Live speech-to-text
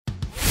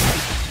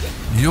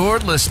You're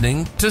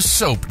listening to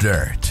Soap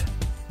Dirt,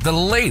 the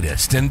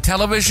latest in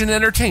television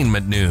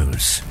entertainment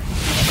news.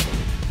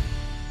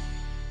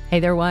 Hey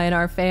there,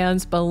 Y&R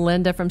fans.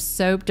 Belinda from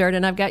Soap Dirt,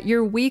 and I've got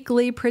your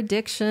weekly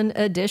prediction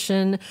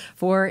edition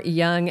for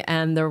Young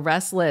and the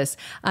Restless.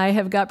 I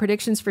have got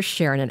predictions for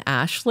Sharon and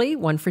Ashley,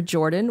 one for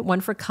Jordan,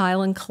 one for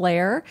Kyle and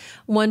Claire,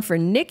 one for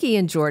Nikki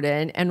and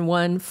Jordan, and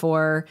one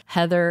for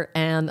Heather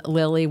and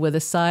Lily with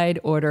a side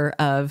order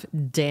of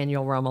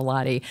Daniel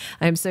Romalotti.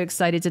 I'm so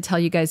excited to tell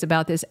you guys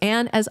about this.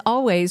 And as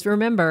always,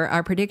 remember,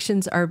 our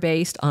predictions are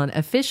based on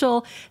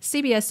official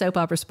CBS soap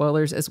opera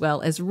spoilers as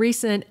well as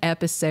recent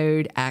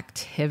episode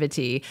activity.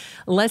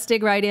 Let's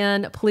dig right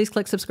in. Please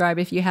click subscribe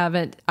if you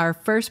haven't. Our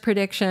first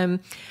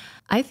prediction,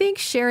 I think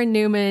Sharon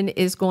Newman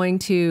is going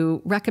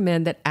to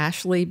recommend that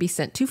Ashley be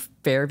sent to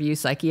Fairview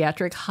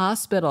Psychiatric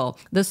Hospital.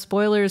 The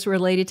spoilers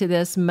related to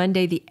this: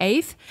 Monday the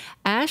 8th,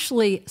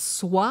 Ashley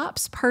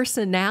swaps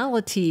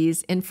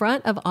personalities in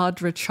front of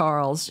Audra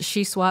Charles.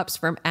 She swaps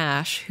from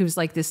Ash, who's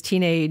like this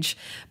teenage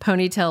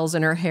ponytails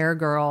in her hair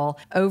girl,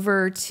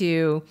 over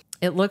to,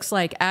 it looks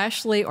like,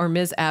 Ashley or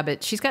Ms.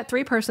 Abbott. She's got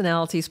 3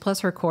 personalities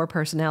plus her core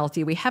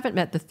personality. We haven't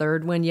met the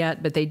third one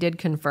yet, but they did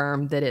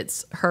confirm that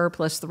it's her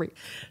plus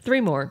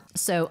three more.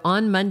 So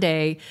on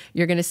Monday,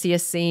 you're going to see a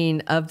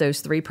scene of those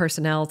 3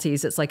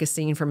 personalities. It's like a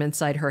scene from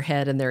inside her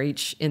head, and they're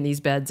each in these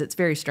beds. It's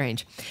very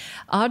strange.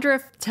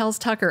 Audra tells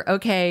Tucker,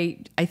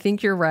 okay, I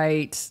think you're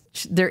right.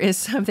 There is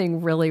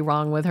something really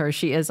wrong with her.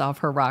 She is off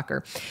her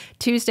rocker.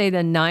 Tuesday the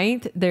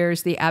 9th,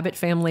 there's the Abbott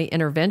family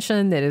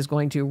intervention that is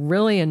going to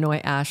really annoy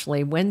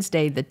Ashley.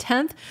 Wednesday the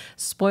 10th,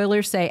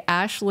 spoilers say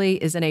Ashley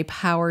is in a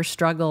power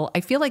struggle. I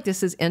feel like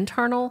this is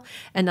internal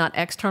and not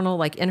external,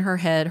 like in her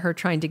head, her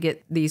trying to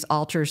get these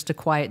alters to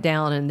quiet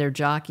down, and they're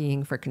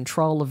jockeying for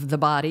control of the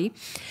body.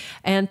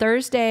 And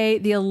Thursday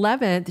the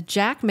 11th,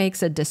 Jack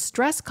makes a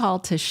distress call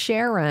to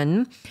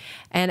Sharon,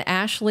 and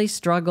Ashley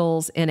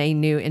struggles in a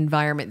new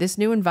environment. This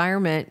new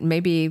environment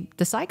may be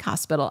the psych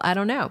hospital. I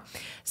don't know.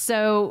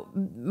 So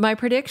my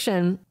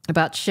prediction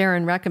about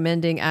Sharon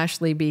recommending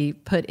Ashley be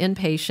put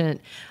inpatient,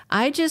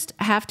 I just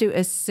have to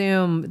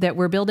assume that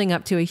we're building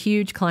up to a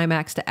huge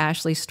climax to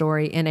Ashley's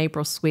story in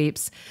April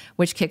Sweeps,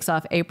 which kicks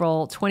off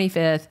April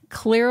 25th.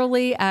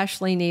 Clearly,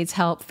 Ashley needs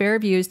help.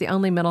 Fairview is the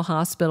only mental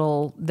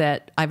hospital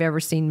that I've ever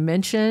seen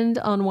mentioned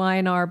on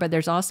Y&R, but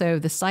there's also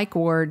the psych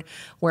ward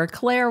where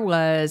Claire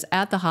was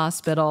at the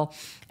hospital.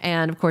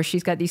 And of course,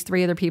 she's got these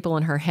 3 other people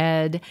in her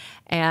head,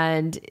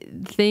 and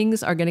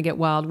things are going to get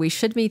wild. We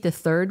should meet the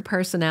third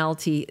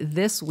personality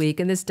this week,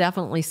 and this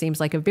definitely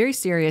seems like a very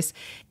serious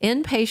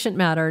inpatient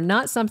matter,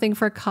 not something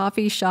for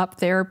coffee shop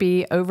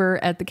therapy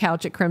over at the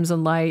couch at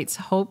Crimson Lights.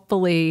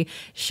 Hopefully,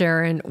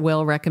 Sharon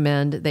will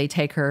recommend they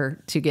take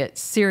her to get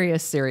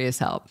serious, serious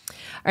help.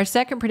 Our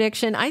second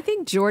prediction, I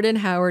think Jordan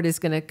Howard is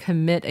going to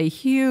commit a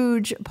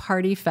huge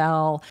party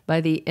foul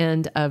by the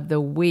end of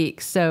the week.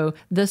 So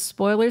the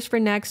spoilers for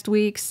next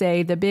week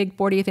say the big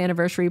 40th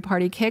anniversary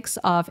party kicks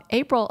off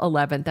April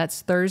 11th.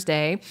 That's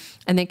Thursday.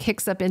 And then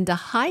kicks up into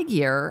high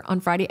gear on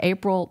Friday,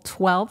 April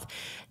 12th.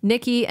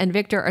 Nikki and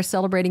Victor are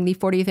celebrating the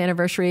 40th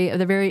anniversary of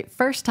the very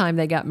first time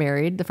they got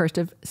married, the first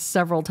of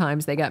several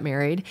times they got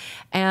married.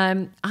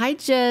 And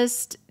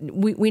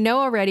we know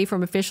already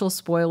from official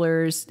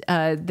spoilers,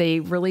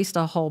 they released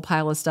a whole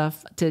pile of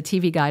stuff to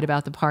TV Guide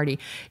about the party.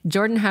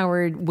 Jordan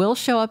Howard will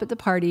show up at the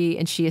party,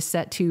 and she is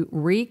set to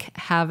wreak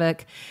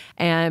havoc.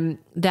 And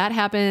that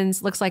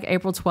happens, looks like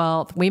April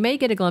 12th. We may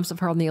get a glimpse of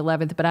her on the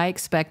 11th, but I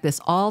expect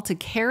this all to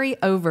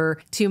carry over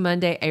to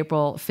Monday,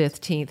 April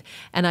 15th.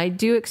 And I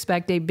do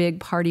expect a big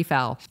party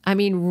foul. I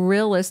mean,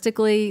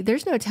 realistically,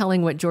 there's no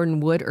telling what Jordan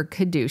would or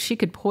could do. She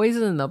could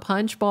poison the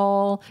punch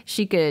bowl.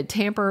 She could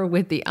tamper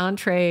with the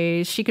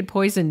entrees. She could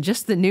poison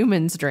just the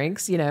Newman's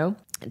drinks,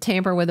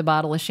 tamper with a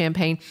bottle of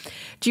champagne.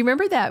 Do you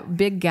remember that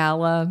big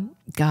gala?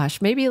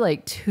 Gosh, maybe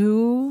like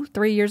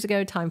 2-3 years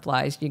ago, time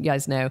flies, you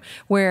guys know,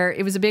 where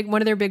it was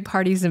one of their big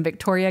parties and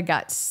Victoria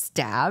got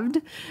stabbed.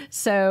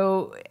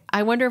 So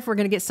I wonder if we're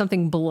going to get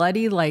something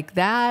bloody like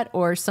that,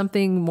 or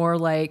something more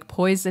like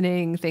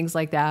poisoning, things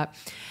like that.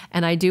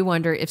 And I do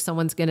wonder if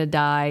someone's going to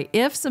die.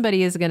 If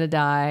somebody is going to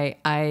die,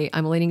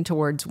 I'm leaning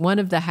towards one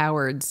of the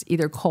Howards,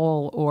 either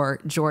Cole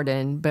or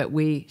Jordan, but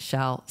we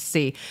shall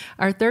see.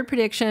 Our third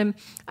prediction,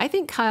 I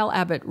think Kyle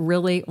Abbott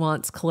really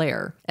wants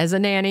Claire as a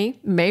nanny,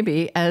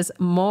 maybe as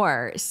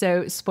more.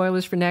 So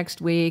spoilers for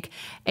next week.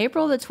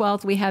 April the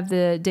 12th, we have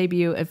the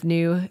debut of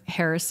new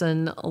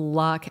Harrison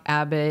Locke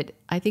Abbott.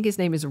 I think his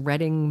name is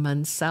Redding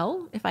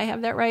Munsell, if I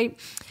have that right.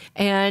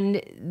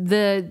 And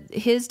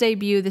his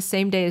debut the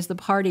same day as the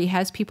party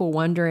has people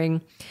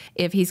wondering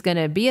if he's going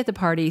to be at the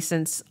party,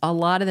 since a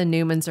lot of the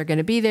Newmans are going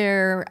to be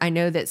there. I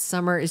know that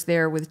Summer is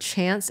there with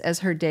Chance as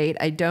her date.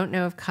 I don't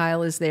know if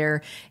Kyle is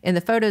there. In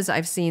the photos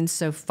I've seen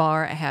so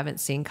far, I haven't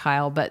seen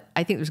Kyle, but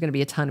I think there's going to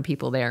be a ton of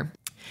people there.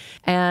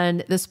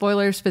 And the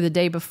spoilers for the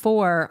day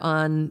before,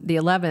 on the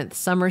 11th,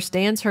 Summer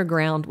stands her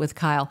ground with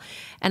Kyle.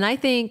 And I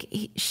think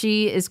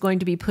she is going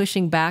to be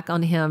pushing back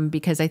on him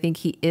because I think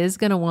he is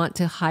going to want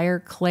to hire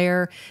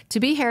Claire to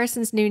be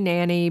Harrison's new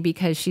nanny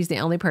because she's the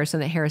only person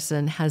that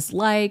Harrison has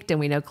liked. And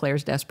we know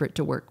Claire's desperate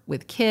to work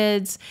with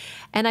kids.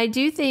 And I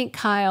do think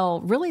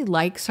Kyle really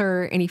likes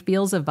her and he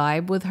feels a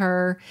vibe with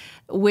her,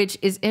 which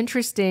is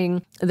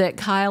interesting that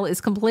Kyle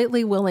is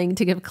completely willing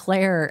to give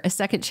Claire a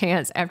second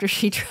chance after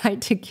she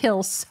tried to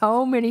kill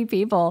so many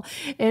people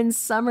in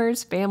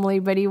Summer's family,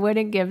 but he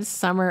wouldn't give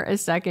Summer a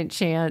second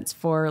chance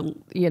for,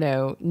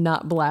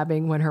 not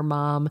blabbing when her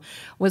mom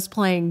was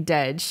playing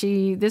dead.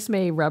 This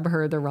may rub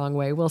her the wrong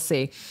way. We'll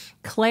see.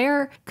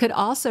 Claire could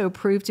also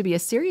prove to be a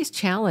serious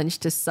challenge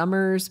to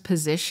Summer's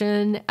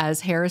position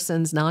as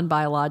Harrison's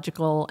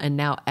non-biological and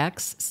now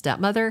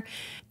ex-stepmother.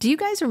 Do you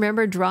guys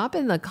remember? Drop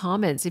in the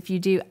comments if you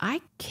do.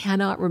 I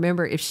cannot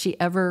remember if she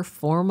ever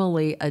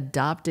formally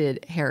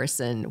adopted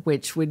Harrison,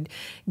 which would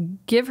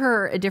give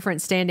her a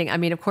different standing. I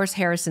mean, of course,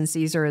 Harrison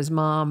sees her as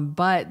mom,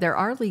 but there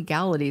are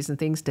legalities and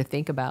things to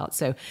think about.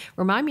 So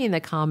remind me in the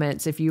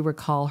comments if you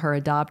recall her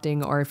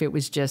adopting or if it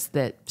was just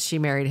that she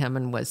married him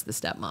and was the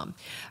stepmom.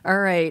 All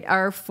right,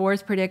 our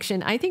fourth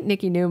prediction. I think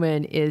Nikki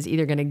Newman is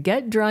either going to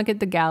get drunk at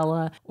the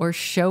gala or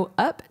show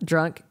up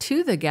drunk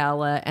to the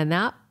gala, and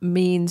that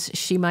means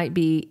she might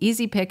be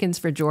easy pickings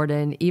for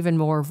Jordan, even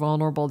more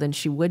vulnerable than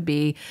she would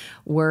be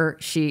were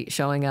she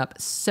showing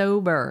up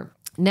sober.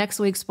 Next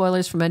week,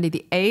 spoilers for Monday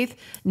the 8th.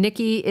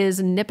 Nikki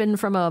is nipping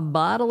from a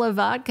bottle of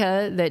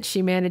vodka that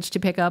she managed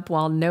to pick up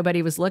while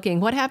nobody was looking.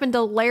 What happened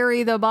to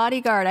Larry, the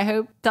bodyguard?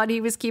 Thought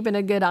he was keeping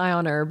a good eye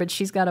on her, but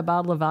she's got a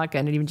bottle of vodka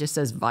and it even just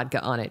says vodka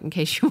on it in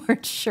case you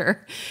weren't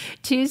sure.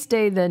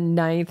 Tuesday the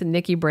 9th,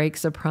 Nikki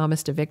breaks a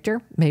promise to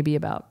Victor, maybe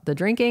about the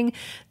drinking.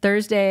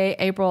 Thursday,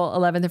 April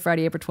 11th and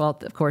Friday, April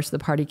 12th, of course, the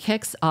party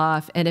kicks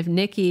off. And if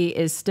Nikki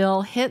is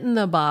still hitting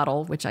the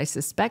bottle, which I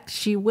suspect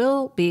she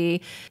will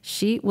be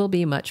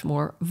much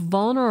more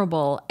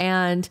vulnerable.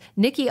 And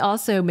Nikki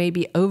also may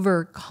be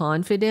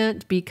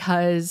overconfident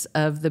because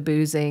of the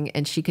boozing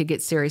and she could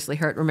get seriously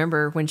hurt.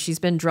 Remember when she's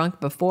been drunk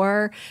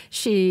before,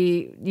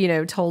 she,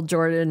 told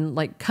Jordan,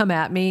 come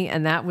at me.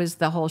 And that was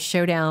the whole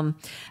showdown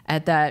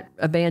at that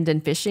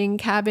abandoned fishing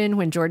cabin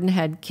when Jordan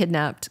had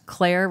kidnapped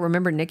Claire.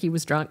 Remember, Nikki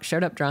was drunk,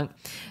 showed up drunk,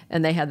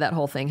 and they had that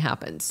whole thing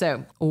happen.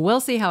 So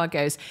we'll see how it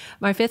goes.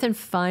 My fifth and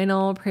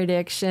final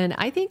prediction,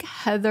 I think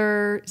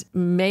Heather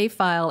may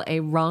file a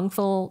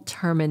wrongful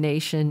termination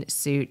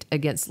suit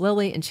against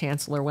Lily and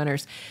Chancellor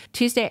Winters.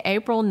 Tuesday,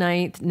 April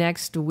 9th,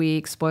 next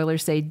week,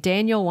 spoilers say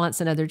Daniel wants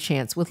another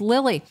chance with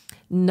Lily.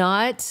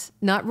 Not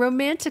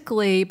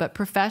romantically, but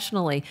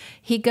professionally.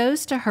 He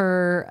goes to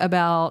her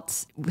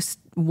about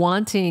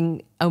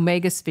wanting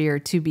Omega Sphere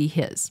to be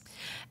his.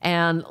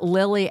 And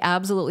Lily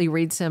absolutely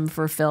reads him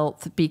for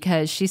filth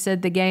because she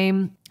said the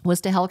game was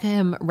to help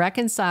him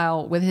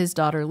reconcile with his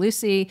daughter,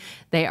 Lucy.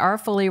 They are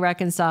fully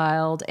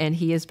reconciled and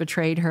he has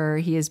betrayed her.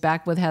 He is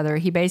back with Heather.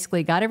 He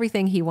basically got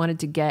everything he wanted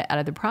to get out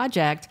of the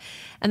project.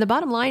 And the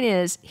bottom line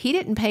is he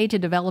didn't pay to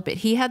develop it.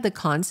 He had the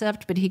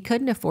concept, but he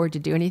couldn't afford to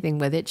do anything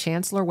with it.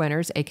 Chancellor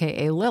Winters,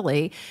 aka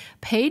Lily,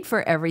 paid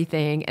for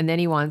everything and then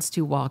he wants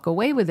to walk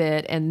away with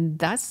it. And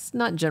that's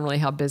not generally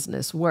how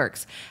business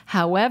works.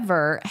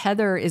 However,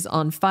 Heather is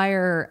on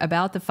fire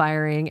about the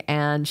firing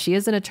and she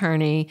is an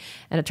attorney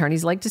and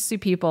attorneys like to sue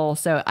people.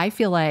 So I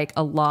feel like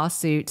a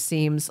lawsuit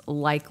seems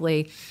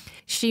likely.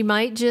 She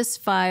might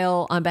just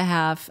file on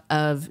behalf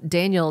of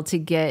Daniel to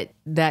get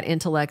that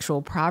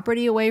intellectual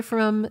property away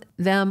from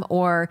them,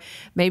 or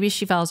maybe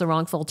she files a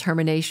wrongful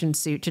termination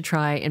suit to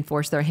try and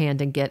force their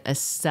hand and get a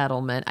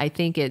settlement. I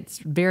think it's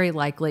very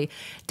likely.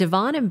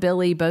 Devon and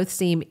Billy both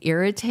seem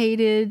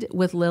irritated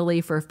with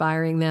Lily for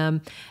firing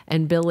them,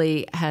 and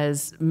Billy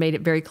has made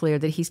it very clear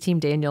that he's Team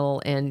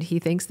Daniel and he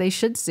thinks they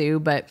should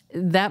sue, but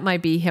that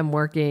might be him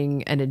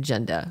working an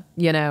agenda,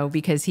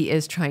 because he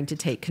is trying to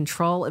take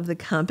control of the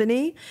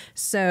company.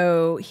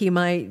 So he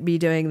might be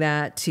doing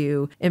that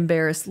to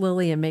embarrass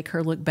Lily and make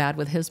her look bad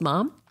with his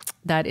mom.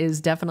 That is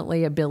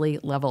definitely a Billy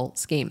level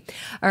scheme.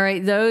 All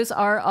right, those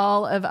are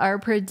all of our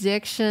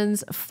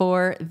predictions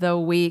for the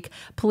week.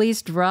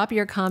 Please drop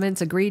your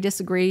comments, agree,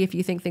 disagree, if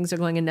you think things are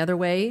going another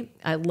way.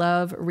 I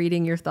love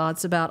reading your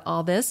thoughts about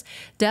all this.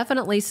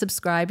 Definitely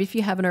subscribe if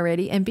you haven't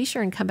already, and be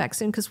sure and come back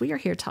soon because we are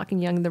here talking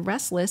Young and the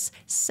Restless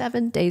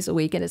 7 days a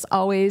week. And as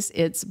always,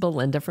 it's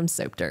Belinda from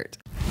Soap Dirt.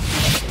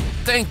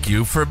 Thank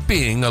you for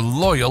being a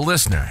loyal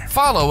listener.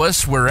 Follow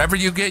us wherever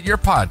you get your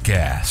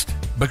podcast,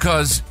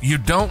 because you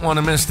don't want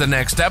to miss the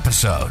next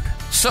episode.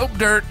 Soap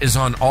Dirt is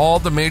on all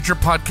the major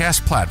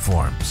podcast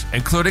platforms,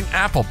 including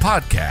Apple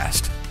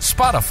Podcast,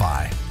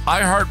 Spotify,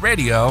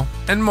 iHeartRadio,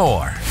 and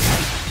more.